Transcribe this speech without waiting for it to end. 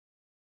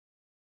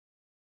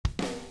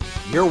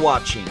You're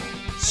watching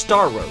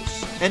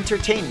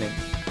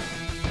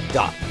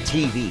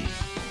StarRoseEntertainment.tv.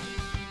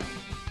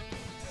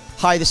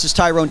 Hi, this is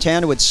Tyrone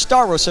TANN with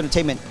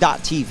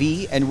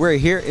StarRoseEntertainment.tv, and we're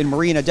here in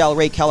Marina del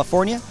Rey,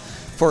 California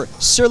for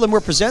Sir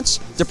L'Amour Presents,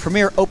 the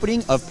premiere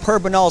opening of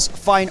Bernal's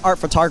Fine Art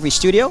Photography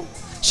Studio.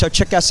 So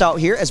check us out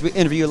here as we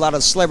interview a lot of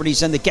the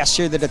celebrities and the guests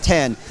here that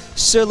attend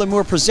Sir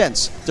L'Amour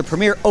Presents, the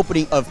premiere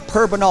opening of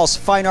Bernal's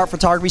Fine Art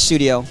Photography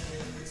Studio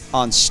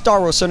on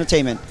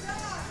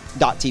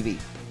StarRoseEntertainment.tv.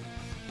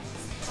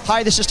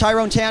 Hi, this is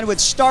Tyrone TANN with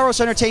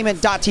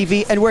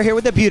StarRoseEntertainment.tv, and we're here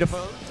with the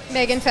beautiful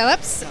Megan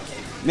Phillips.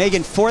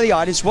 Megan, for the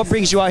audience, what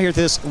brings you out here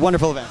to this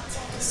wonderful event?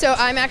 So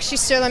I'm actually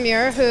Sir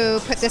L'Amour who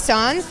put this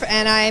on,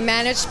 and I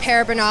managed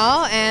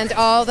Bernal and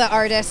all the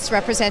artists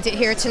represented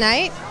here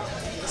tonight.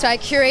 So I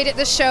curated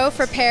the show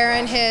for Per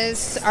and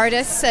his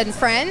artists and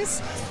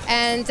friends,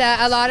 and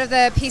a lot of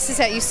the pieces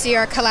that you see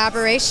are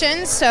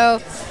collaborations. So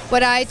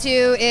what I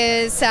do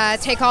is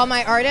take all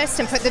my artists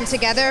and put them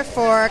together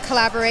for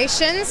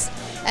collaborations,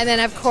 and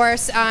then of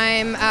course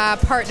I'm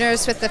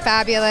partners with the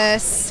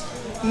fabulous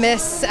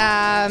Miss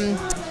Sharp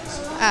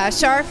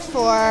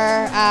for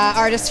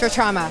Artists for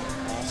Trauma.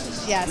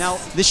 Yes. Now,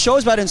 this show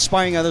is about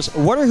inspiring others.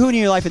 What or who in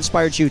your life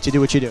inspired you to do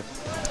what you do?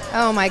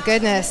 Oh my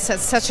goodness,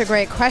 that's such a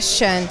great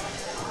question.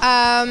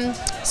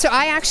 So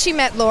I actually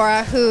met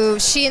Laura, who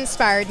she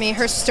inspired me,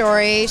 her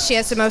story. She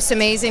has the most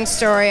amazing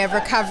story of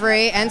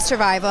recovery and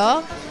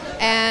survival.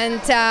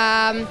 And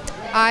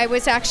I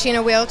was actually in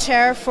a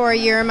wheelchair for a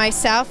year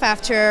myself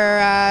after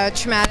a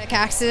traumatic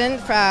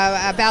accident,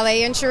 a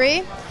ballet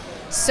injury.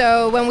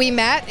 So when we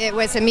met, it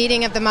was a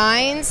meeting of the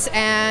minds,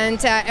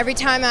 and every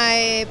time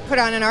I put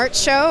on an art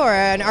show or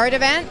an art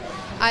event,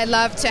 I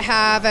love to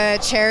have a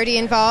charity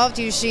involved.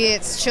 Usually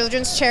it's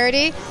children's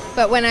charity,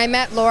 but when I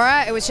met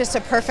Laura, it was just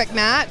a perfect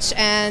match,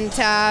 and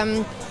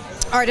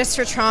Artists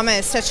for Trauma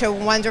is such a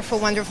wonderful,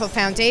 wonderful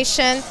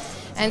foundation.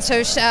 And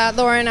so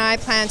Laura and I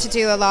plan to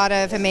do a lot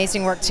of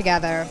amazing work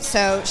together.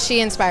 So she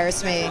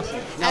inspires me,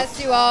 as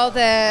do all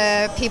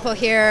the people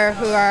here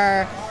who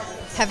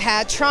have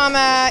had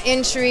trauma,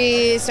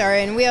 injuries, are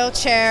in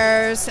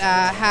wheelchairs,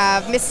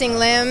 have missing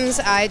limbs.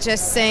 I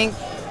just think,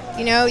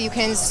 you know, you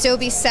can still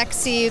be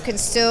sexy, you can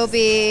still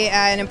be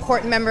an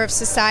important member of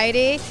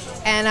society,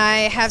 and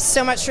I have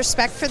so much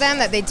respect for them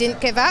that they didn't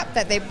give up,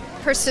 that they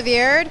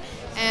persevered.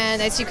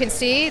 And as you can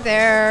see,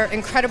 they're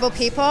incredible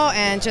people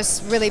and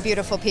just really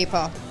beautiful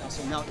people.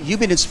 Awesome. Now, you've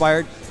been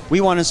inspired.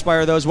 We want to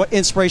inspire those. What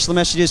inspirational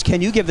messages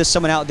can you give to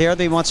someone out there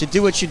that wants to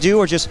do what you do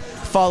or just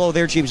follow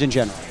their dreams in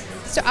general?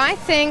 So I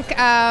think,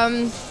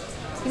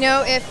 you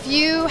know, if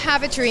you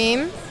have a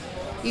dream,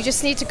 you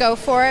just need to go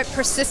for it.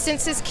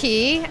 Persistence is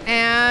key,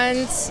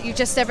 and you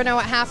just never know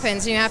what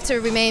happens. You have to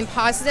remain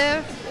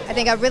positive. I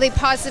think a really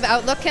positive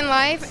outlook in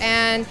life,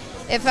 and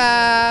if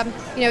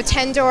you know,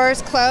 10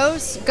 doors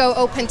close, go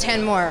open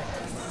 10 more.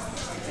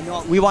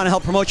 And we want to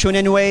help promote you in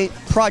any way,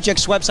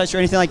 projects, websites, or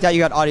anything like that.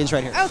 You got audience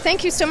right here. Oh,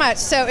 thank you so much.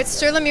 So it's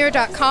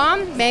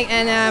sirlamour.com,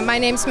 and my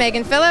name's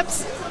Megan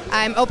Phillips.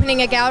 I'm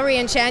opening a gallery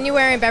in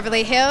January in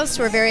Beverly Hills.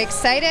 We're very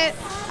excited.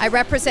 I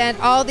represent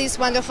all these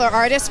wonderful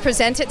artists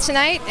presented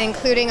tonight,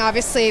 including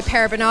obviously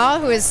Bernal,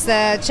 who is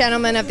the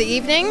gentleman of the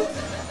evening.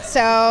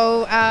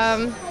 So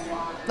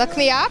look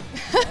me up,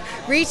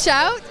 reach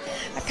out,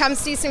 come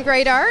see some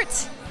great art.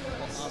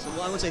 Awesome.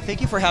 Well, I would say thank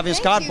you for having us.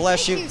 God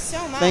bless you. Thank you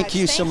so much. Thank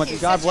you so much.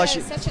 God bless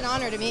you. Such an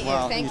honor to meet you.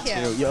 Thank you.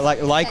 Too.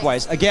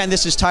 Likewise. Thanks. Again,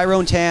 this is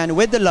Tyrone TANN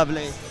with the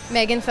lovely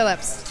Megan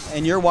Phillips.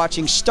 And you're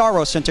watching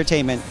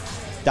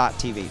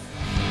StarRoseEntertainment.tv.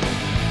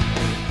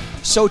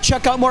 So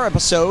check out more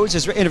episodes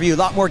as we interview a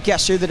lot more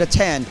guests here that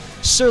attend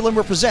Sir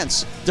L'Amour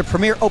Presents, the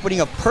premiere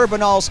opening of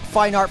Bernal's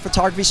Fine Art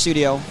Photography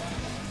Studio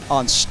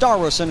on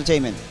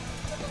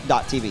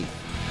StarRoseEntertainment.tv.